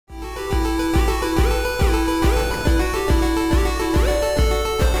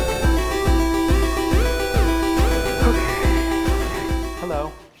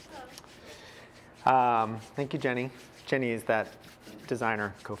Thank you, Jenny. Jenny is that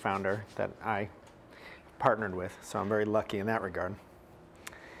designer co-founder that I partnered with, so I'm very lucky in that regard.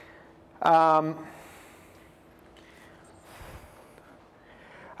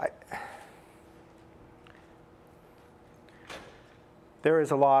 There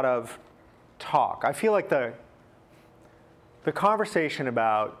is a lot of talk. I feel like the conversation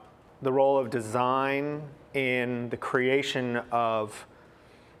about the role of design in the creation of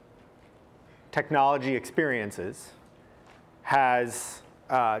technology experiences has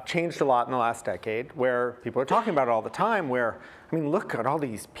changed a lot in the last decade, where people are talking about it all the time, where, I mean, look at all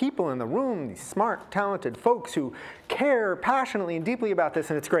these people in the room, these smart, talented folks who care passionately and deeply about this,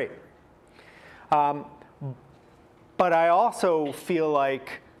 and it's great. But I also feel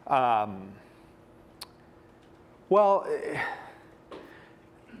like, well,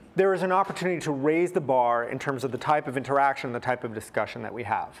 there is an opportunity to raise the bar in terms of the type of interaction, the type of discussion that we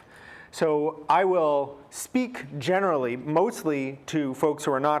have. So I will speak generally, mostly to folks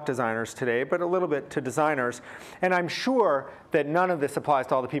who are not designers today, but a little bit to designers. And I'm sure that none of this applies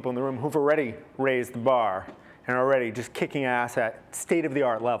to all the people in the room who've already raised the bar and are already just kicking ass at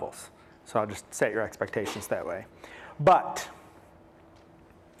state-of-the-art levels. So I'll just set your expectations that way. But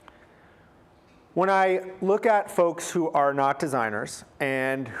when I look at folks who are not designers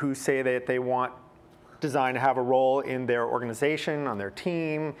and who say that they want design to have a role in their organization, on their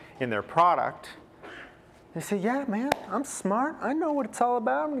team, in their product, they say, yeah, man, I'm smart. I know what it's all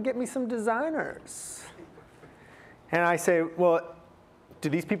about. I'm going to get me some designers. And I say, well, do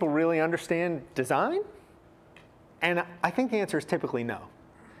these people really understand design? And I think the answer is typically no.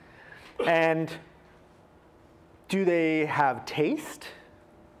 And do they have taste?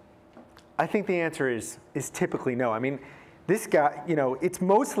 I think the answer is typically no. I mean, this guy, you know, it's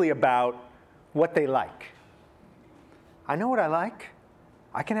mostly about what they like. I know what I like.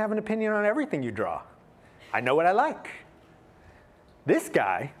 I can have an opinion on everything you draw. I know what I like. This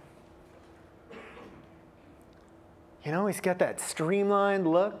guy, you know, he's got that streamlined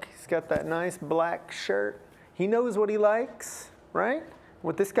look. He's got that nice black shirt. He knows what he likes, right?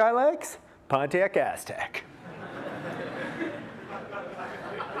 What this guy likes? Pontiac Aztec.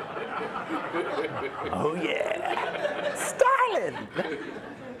 Oh yeah, styling.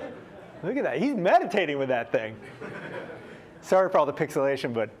 Look at that, he's meditating with that thing. Sorry for all the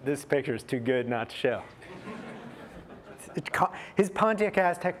pixelation, but this picture is too good not to show. His Pontiac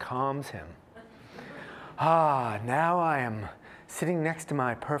Aztec calms him. Ah, now I am sitting next to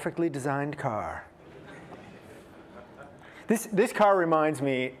my perfectly designed car. This car reminds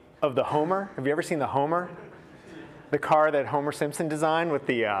me of the Homer. Have you ever seen the Homer? The car that Homer Simpson designed with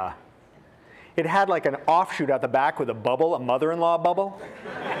the, it had like an offshoot out the back with a bubble, a mother-in-law bubble.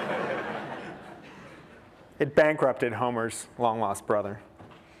 It bankrupted Homer's long-lost brother.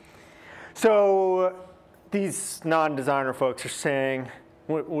 So these non-designer folks are saying,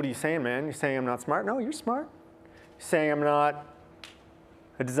 what are you saying, man? You're saying I'm not smart? No, you're smart. You're saying I'm not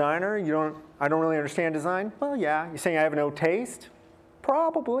a designer? I don't really understand design? Well, yeah. You're saying I have no taste?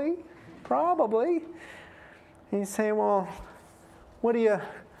 Probably. And you say, well,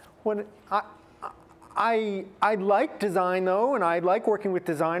 I like design though, and I like working with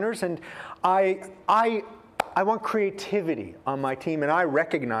designers, and I want creativity on my team, and I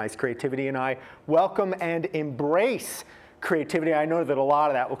recognize creativity, and I welcome and embrace creativity. I know that a lot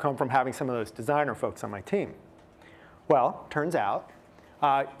of that will come from having some of those designer folks on my team. Well, turns out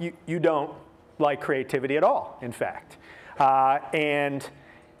you don't like creativity at all, in fact. I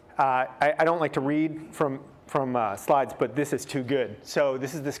don't like to read from slides, but this is too good. So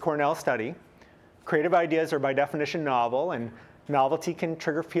this is this Cornell study. Creative ideas are by definition novel, and novelty can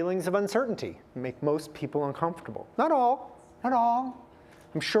trigger feelings of uncertainty and make most people uncomfortable. Not all, not all.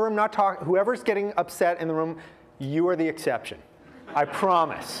 I'm sure I'm not talking, whoever's getting upset in the room, you are the exception. I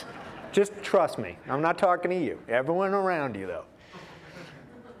promise. Just trust me. I'm not talking to you. Everyone around you, though.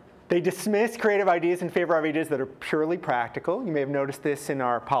 They dismiss creative ideas in favor of ideas that are purely practical. You may have noticed this in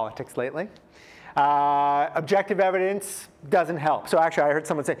our politics lately. Objective evidence doesn't help. So actually, I heard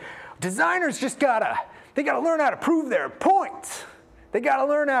someone say, designers just they gotta learn how to prove their points. They gotta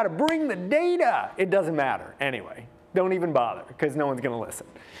learn how to bring the data. It doesn't matter. Anyway, don't even bother, because no one's gonna listen.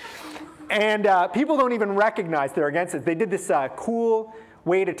 And people don't even recognize they're against it. They did this cool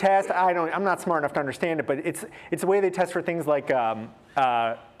way to test. I'm not smart enough to understand it, but it's a way they test for things like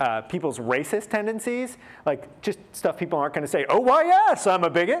people's racist tendencies, like just stuff people aren't going to say, oh, why, yes, I'm a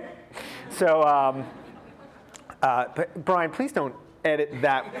bigot. So, but Brian, please don't edit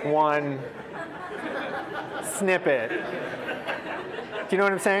that one snippet. Do you know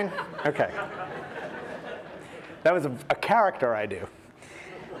what I'm saying? OK. That was a character I do.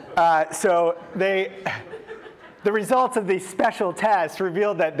 So the results of these special tests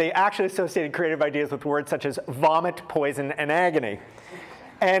revealed that they actually associated creative ideas with words such as vomit, poison, and agony.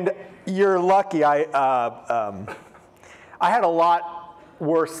 And you're lucky. I had a lot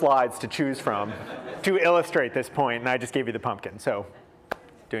worse slides to choose from to illustrate this point, and I just gave you the pumpkin. So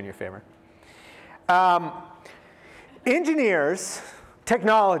doing you a favor. Engineers,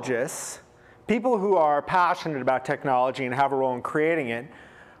 technologists, people who are passionate about technology and have a role in creating it,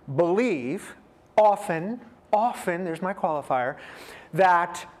 believe often, there's my qualifier,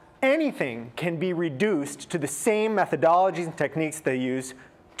 that anything can be reduced to the same methodologies and techniques they use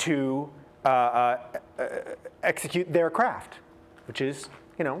to execute their craft, which is,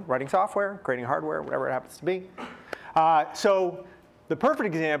 writing software, creating hardware, whatever it happens to be. So the perfect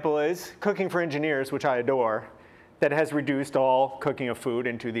example is cooking for engineers, which I adore, that has reduced all cooking of food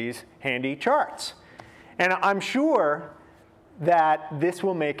into these handy charts. And I'm sure that this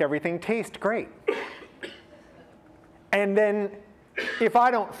will make everything taste great. And then if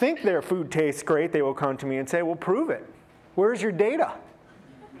I don't think their food tastes great, they will come to me and say, well, prove it. Where's your data?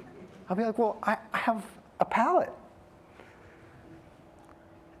 I'll be like, well, I have a palate.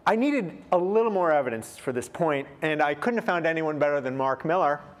 I needed a little more evidence for this point, and I couldn't have found anyone better than Mark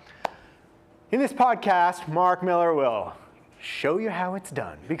Miller. In this podcast, Mark Miller will show you how it's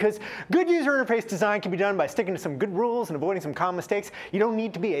done. Because good user interface design can be done by sticking to some good rules and avoiding some common mistakes. You don't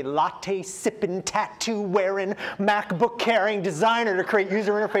need to be a latte-sipping, tattoo-wearing, MacBook-carrying designer to create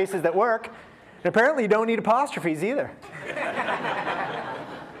user interfaces that work. And apparently you don't need apostrophes either.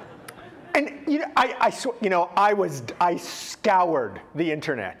 And I scoured the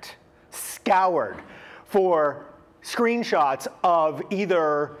internet, for screenshots of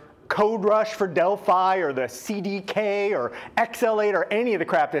either CodeRush for Delphi or the CDK or XL8 or any of the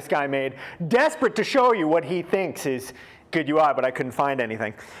crap this guy made, desperate to show you what he thinks is good UI, but I couldn't find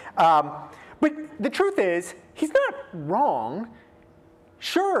anything. But the truth is, he's not wrong.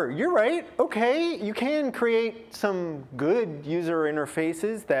 Sure, you're right. OK, you can create some good user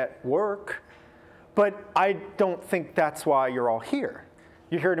interfaces that work. But I don't think that's why you're all here.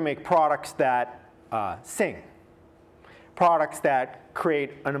 You're here to make products that sing, products that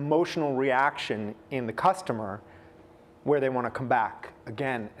create an emotional reaction in the customer where they want to come back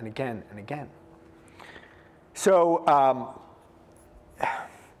again and again and again. So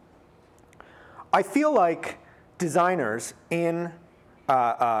I feel like designers in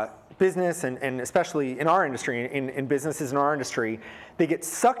business, and especially in our industry, in businesses in our industry, they get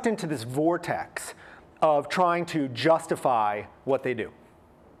sucked into this vortex of trying to justify what they do.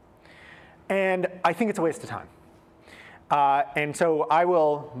 And I think it's a waste of time. And so I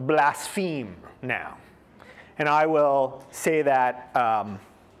will blaspheme now. And I will say that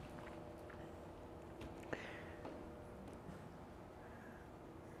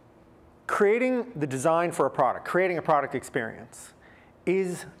creating the design for a product, creating a product experience,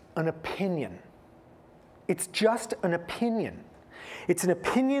 is an opinion. It's just an opinion. It's an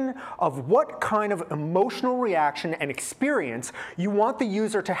opinion of what kind of emotional reaction and experience you want the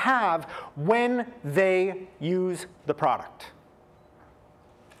user to have when they use the product.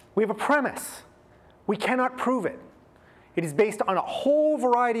 We have a premise. We cannot prove it. It is based on a whole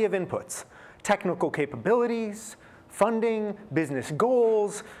variety of inputs: technical capabilities, funding, business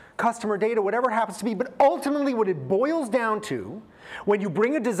goals, customer data, whatever it happens to be. But ultimately, what it boils down to, when you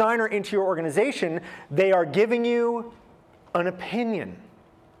bring a designer into your organization, they are giving you an opinion.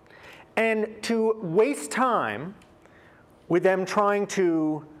 And to waste time with them trying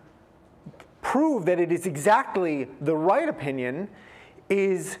to prove that it is exactly the right opinion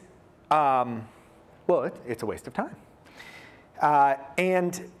is, well, it's a waste of time.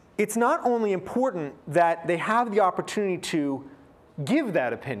 And it's not only important that they have the opportunity to give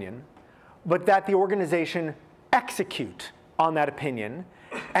that opinion, but that the organization execute on that opinion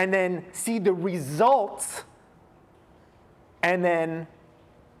and then see the results and then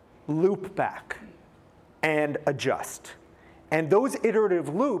loop back and adjust. And those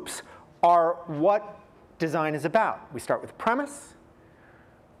iterative loops are what design is about. We start with a premise.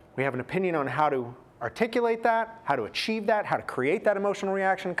 We have an opinion on how to articulate that, how to achieve that, how to create that emotional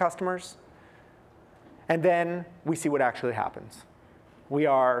reaction in customers. And then we see what actually happens. We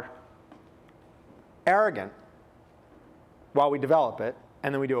are arrogant while we develop it,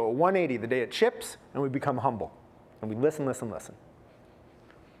 and then we do a 180 the day it ships, and we become humble. And we listen, listen, listen.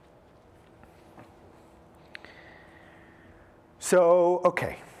 So,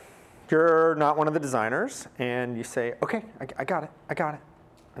 OK, you're not one of the designers, and you say, OK, I got it.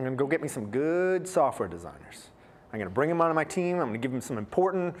 I'm going to go get me some good software designers. I'm going to bring them onto my team. I'm going to give them some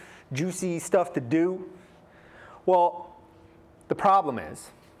important, juicy stuff to do. Well, the problem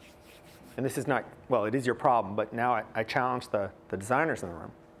is, and this is not, well, it is your problem, but now I challenge the designers in the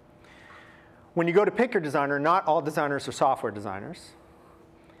room. When you go to pick your designer, not all designers are software designers.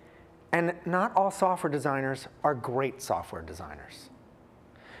 And not all software designers are great software designers.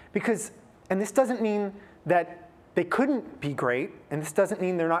 Because, and this doesn't mean that they couldn't be great, and this doesn't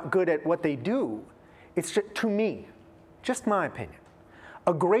mean they're not good at what they do. It's just, to me, just my opinion.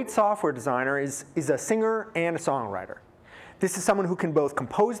 A great software designer is a singer and a songwriter. This is someone who can both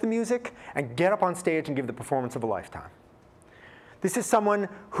compose the music and get up on stage and give the performance of a lifetime. This is someone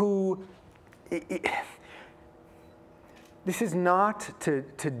who, this is not to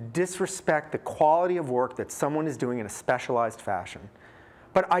disrespect the quality of work that someone is doing in a specialized fashion.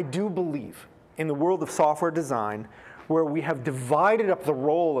 But I do believe in the world of software design where we have divided up the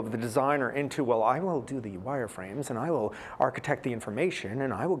role of the designer into, well, I will do the wireframes, and I will architect the information,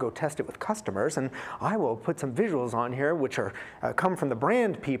 and I will go test it with customers, and I will put some visuals on here which are come from the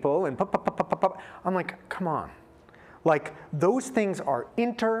brand people, and I'm like, come on. Like, those things are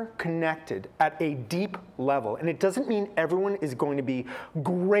interconnected at a deep level. And it doesn't mean everyone is going to be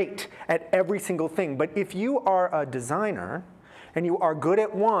great at every single thing. But if you are a designer and you are good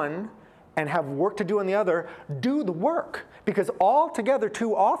at one and have work to do on the other, do the work. Because altogether,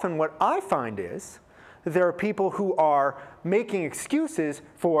 too often, what I find is that there are people who are making excuses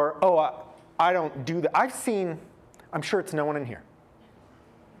for, oh, I don't do that. I've seen, I'm sure it's no one in here.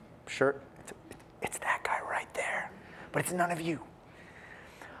 I'm sure it's that guy right there. But it's none of you.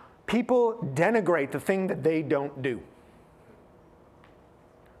 People denigrate the thing that they don't do.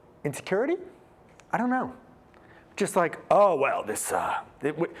 Insecurity? I don't know. Just like, oh, well, this,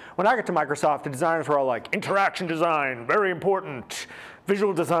 when I got to Microsoft, the designers were all like, interaction design, very important,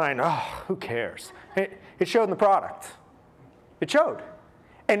 visual design, oh, who cares? It showed in the product. It showed.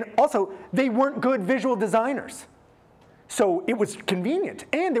 And also, they weren't good visual designers. So it was convenient.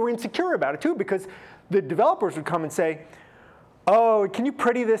 And they were insecure about it, too, because the developers would come and say, oh, can you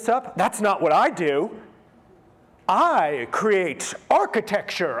pretty this up? That's not what I do. I create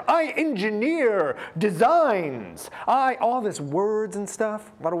architecture. I engineer designs. All this words and stuff.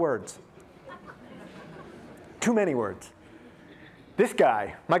 A lot of words. Too many words. This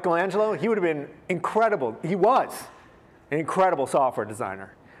guy, Michelangelo, he would have been incredible. He was an incredible software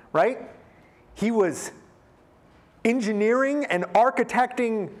designer, right? He was engineering and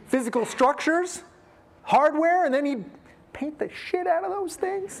architecting physical structures, hardware, and then he'd paint the shit out of those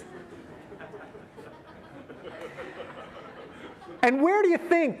things. And where do you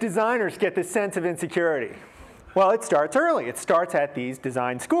think designers get this sense of insecurity? Well, it starts early. It starts at these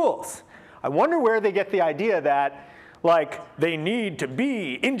design schools. I wonder where they get the idea that, like, they need to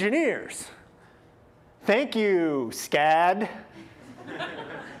be engineers. Thank you, SCAD.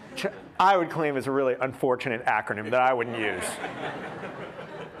 I would claim is a really unfortunate acronym that I wouldn't use.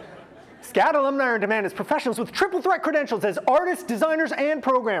 SCAD alumni are in demand as professionals with triple threat credentials as artists, designers, and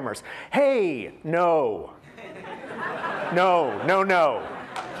programmers. Hey, no. No, no, no.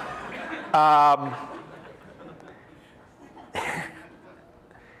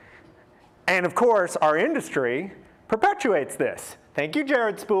 And of course, our industry perpetuates this. Thank you,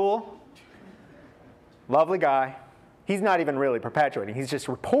 Jared Spool. Lovely guy. He's not even really perpetuating. He's just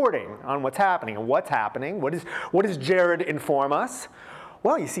reporting on what's happening. And what's happening? What does Jared inform us?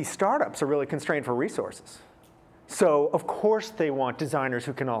 Well, you see, startups are really constrained for resources. So of course they want designers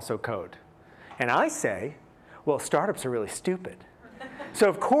who can also code. And I say, well, startups are really stupid. So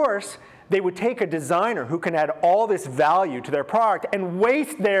of course, they would take a designer who can add all this value to their product and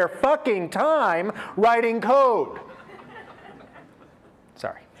waste their fucking time writing code.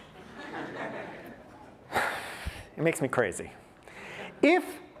 Sorry. It makes me crazy. If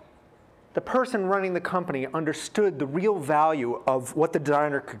the person running the company understood the real value of what the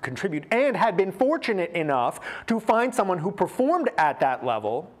designer could contribute and had been fortunate enough to find someone who performed at that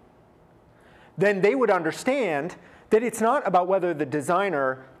level, then they would understand that it's not about whether the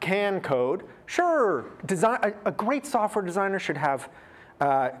designer can code. Sure, a great software designer should have,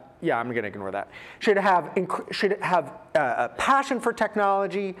 yeah, I'm going to ignore that. Should have a passion for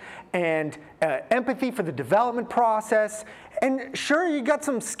technology and empathy for the development process. And sure, you got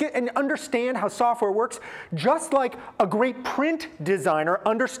some skill and understand how software works, just like a great print designer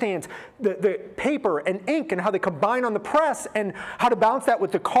understands the paper and ink and how they combine on the press and how to balance that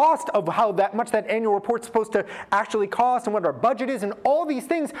with the cost of how much that annual report's supposed to actually cost and what our budget is and all these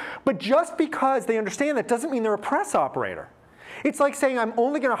things. But just because they understand that doesn't mean they're a press operator. It's like saying I'm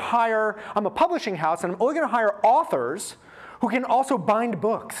a publishing house and I'm only going to hire authors who can also bind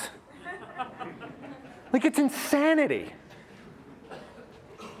books. Like, it's insanity.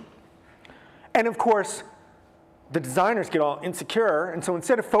 And of course, the designers get all insecure, and so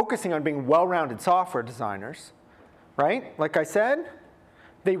instead of focusing on being well-rounded software designers, right, like I said,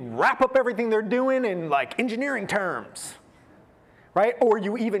 they wrap up everything they're doing in like engineering terms, right? Or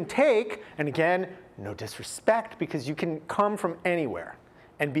you even take, and again, no disrespect, because you can come from anywhere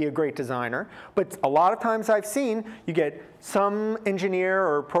and be a great designer, but a lot of times I've seen you get some engineer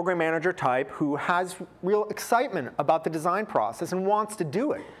or program manager type who has real excitement about the design process and wants to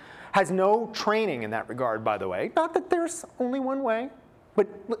do it. Has no training in that regard, by the way. Not that there's only one way, but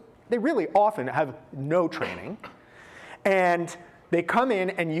they really often have no training. And they come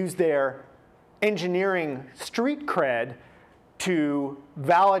in and use their engineering street cred to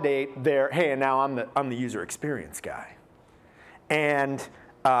validate their, hey, and now I'm the user experience guy. And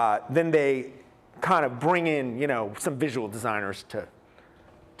then they kind of bring in, you know, some visual designers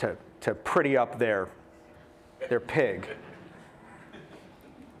to pretty up their pig.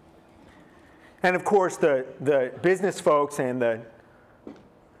 And of course, the business folks and the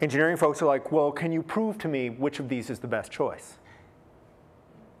engineering folks are like, well, can you prove to me which of these is the best choice?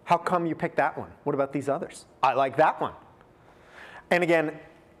 How come you picked that one? What about these others? I like that one. And again,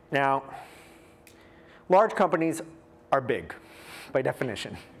 now, large companies are big, by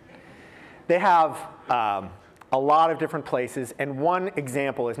definition. They have a lot of different places, and one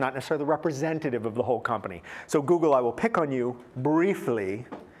example is not necessarily representative of the whole company. So Google, I will pick on you briefly,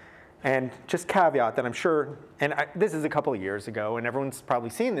 and just caveat that I'm sure, and this is a couple of years ago, and everyone's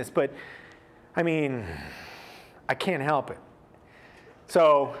probably seen this, but I mean, I can't help it.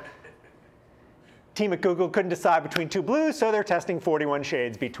 So, team at Google couldn't decide between two blues, so they're testing 41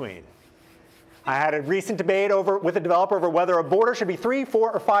 shades between. I had a recent debate with a developer over whether a border should be 3,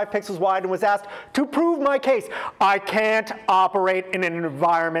 4, or 5 pixels wide, and was asked to prove my case. I can't operate in an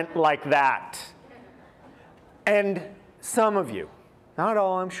environment like that. And some of you, not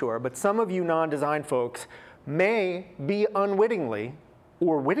all I'm sure, but some of you non-design folks may be unwittingly,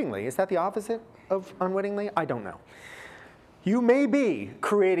 or wittingly, is that the opposite of unwittingly? I don't know. You may be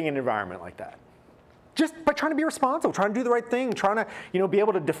creating an environment like that. Just by trying to be responsible, trying to do the right thing, trying to be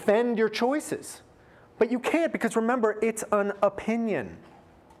able to defend your choices. But you can't, because remember, it's an opinion.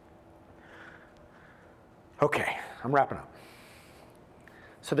 OK, I'm wrapping up.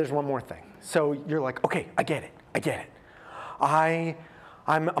 So there's one more thing. So you're like, OK, I get it. I get it. I'm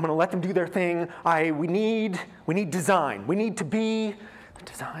going to let them do their thing. We need design. We need to be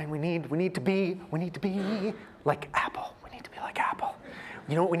design. We need to be like Apple. We need to be like Apple.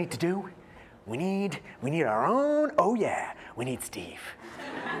 You know what we need to do? We need our own, oh yeah, we need Steve.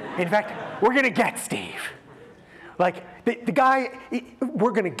 In fact, we're going to get Steve. Like, the guy,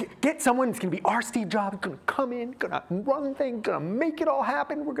 we're going to get someone that's going to be our Steve Jobs, going to come in, going to run things, going to make it all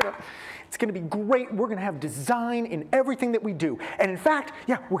happen. It's going to be great. We're going to have design in everything that we do. And in fact,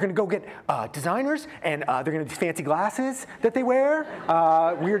 yeah, we're going to go get designers, and they're going to have these fancy glasses that they wear,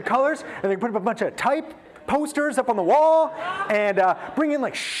 weird colors, and they're going to put up a bunch of type posters up on the wall, and bring in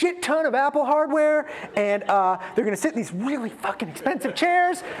like shit ton of Apple hardware, and they're gonna sit in these really fucking expensive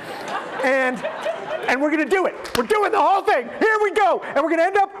chairs, and we're gonna do it. We're doing the whole thing. Here we go, and we're gonna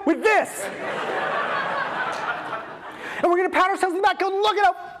end up with this. And we're gonna pat ourselves on the back, go, look at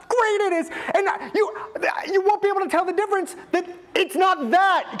how great it is. And you won't be able to tell the difference that it's not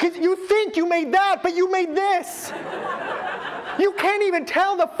that, because you think you made that, but you made this. You can't even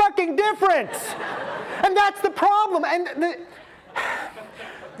tell the fucking difference. And that's the problem. And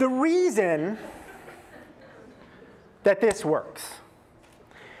the reason that this works,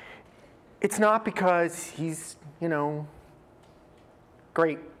 it's not because he's,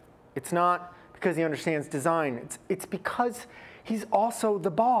 great. It's not because he understands design. It's because he's also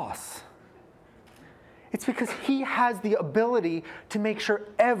the boss. It's because he has the ability to make sure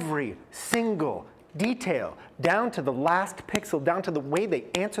every single detail, down to the last pixel, down to the way they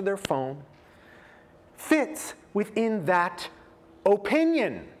answer their phone, fits within that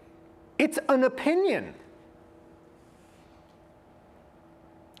opinion. It's an opinion.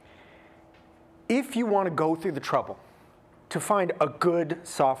 If you want to go through the trouble to find a good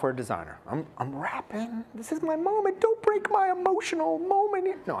software designer, I'm rapping. This is my moment. Don't break my emotional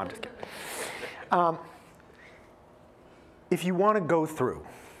moment. No, I'm just kidding. If you want to go through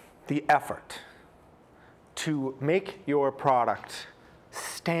the effort to make your product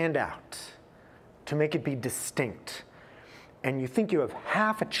stand out, to make it be distinct, and you think you have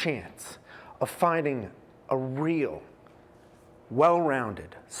half a chance of finding a real,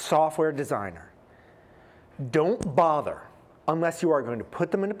 well-rounded software designer, don't bother unless you are going to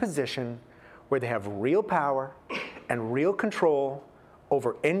put them in a position where they have real power and real control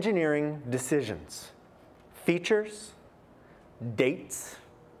over engineering decisions, features, dates,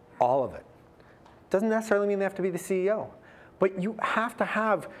 all of it. Doesn't necessarily mean they have to be the CEO. But you have to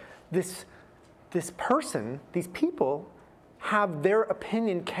have this person, these people, have their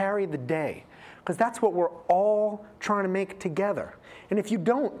opinion carry the day. Because that's what we're all trying to make together. And if you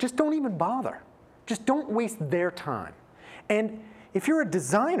don't, just don't even bother. Just don't waste their time. And if you're a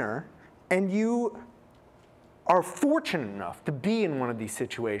designer and you are fortunate enough to be in one of these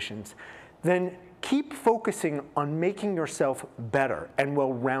situations, then keep focusing on making yourself better and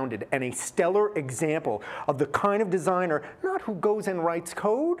well-rounded and a stellar example of the kind of designer, not who goes and writes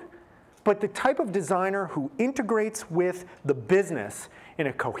code, but the type of designer who integrates with the business in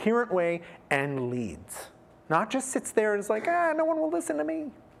a coherent way and leads. Not just sits there and is like, no one will listen to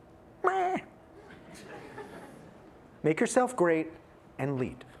me. Meh. Make yourself great and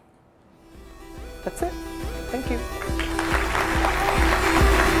lead. That's it. Thank you.